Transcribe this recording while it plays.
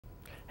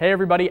Hey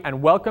everybody,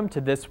 and welcome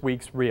to this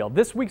week's Reel.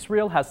 This week's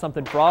Reel has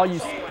something for all you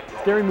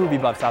scary movie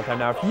buffs out there.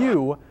 Now, if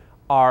you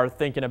are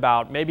thinking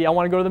about, maybe I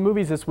want to go to the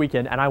movies this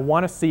weekend and I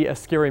want to see a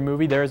scary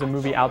movie, there is a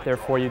movie out there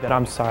for you that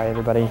I'm sorry,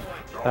 everybody.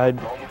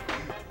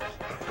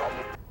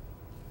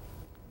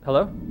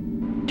 Hello?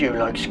 Do you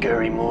like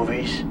scary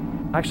movies?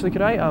 Actually,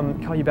 could I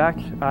call you back?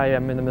 I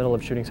am in the middle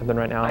of shooting something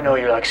right now. I know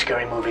you like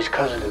scary movies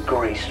because of the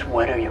gray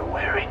sweater you're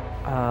wearing.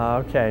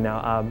 Okay,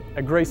 now,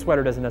 a gray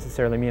sweater doesn't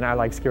necessarily mean I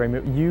like scary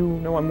movies. You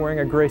know I'm wearing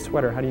a gray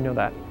sweater. How do you know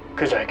that?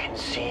 Because I can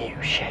see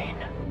you, Shane.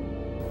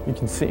 You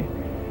can see.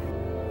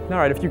 All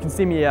right, if you can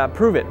see me,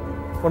 prove it.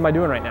 What am I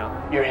doing right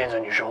now? Your hands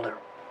on your shoulder.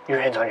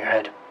 Your hands on your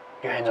head.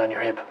 Your hands on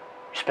your hip.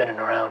 You're spinning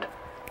around.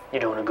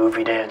 You're doing a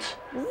goofy dance.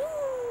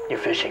 You're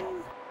fishing.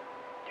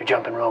 You're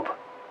jumping rope.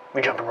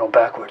 You're jumping rope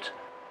backwards.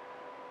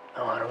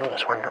 Oh, I don't know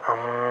this one.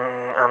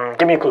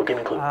 Give me a clue, give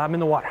me a clue. I'm in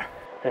the water.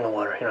 In the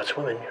water. You're not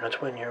swimming. You're not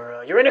swimming.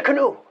 You're in a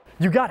canoe.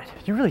 You got it.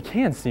 You really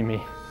can see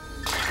me.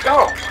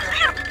 Oh!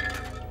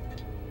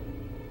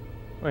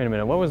 Wait a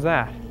minute, what was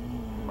that?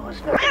 Oh, it's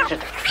nothing. It's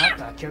just... Cat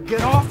back here.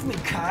 Get off me,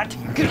 cat.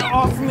 Get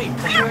off me,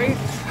 okay?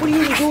 What are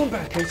you even doing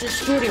back here? It's a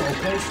studio,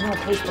 okay? It's no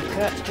place for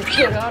cats. Just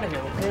get out of here,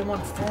 okay? I'm on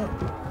the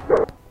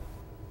phone.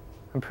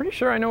 I'm pretty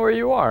sure I know where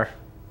you are.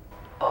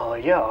 Oh,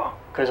 yeah.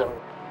 Because I'm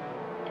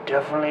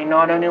definitely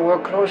not anywhere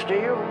close to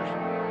you.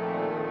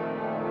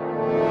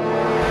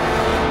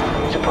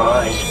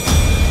 Surprise.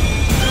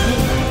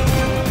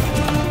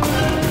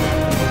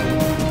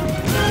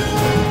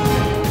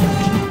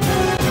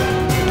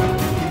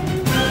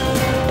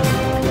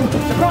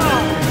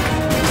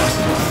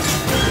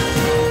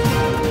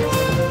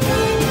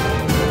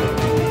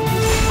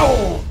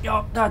 Oh,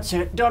 yeah, that's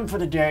it. Done for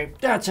the day.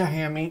 That's a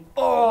hammy.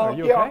 Oh, Are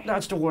you yeah, okay?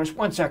 that's the worst.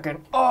 1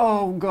 second.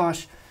 Oh,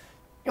 gosh.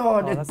 Oh,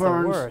 it that's the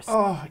burns. worst.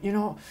 Oh, you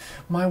know,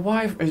 my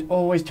wife is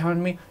always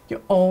telling me,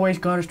 you always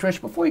gotta stretch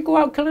before you go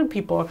out killing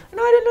people. And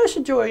I didn't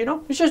listen to her, you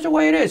know? It's just the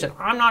way it is. And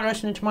I'm not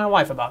listening to my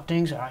wife about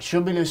things that I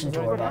should be listening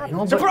to her about, you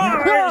know?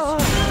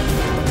 Surprise!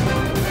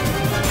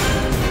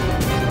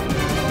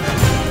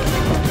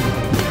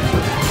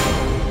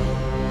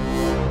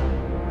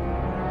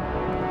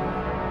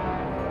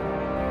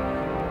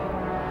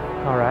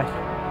 All right.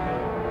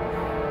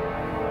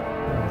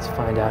 Let's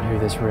find out who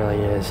this really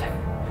is.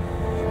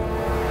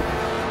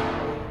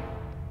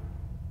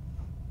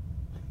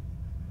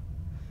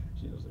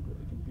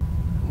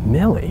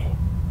 Millie?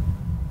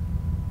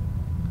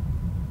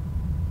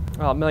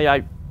 Oh, Millie,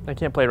 I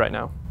can't play right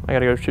now. I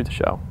gotta go shoot the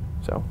show,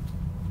 so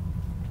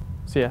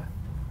see ya.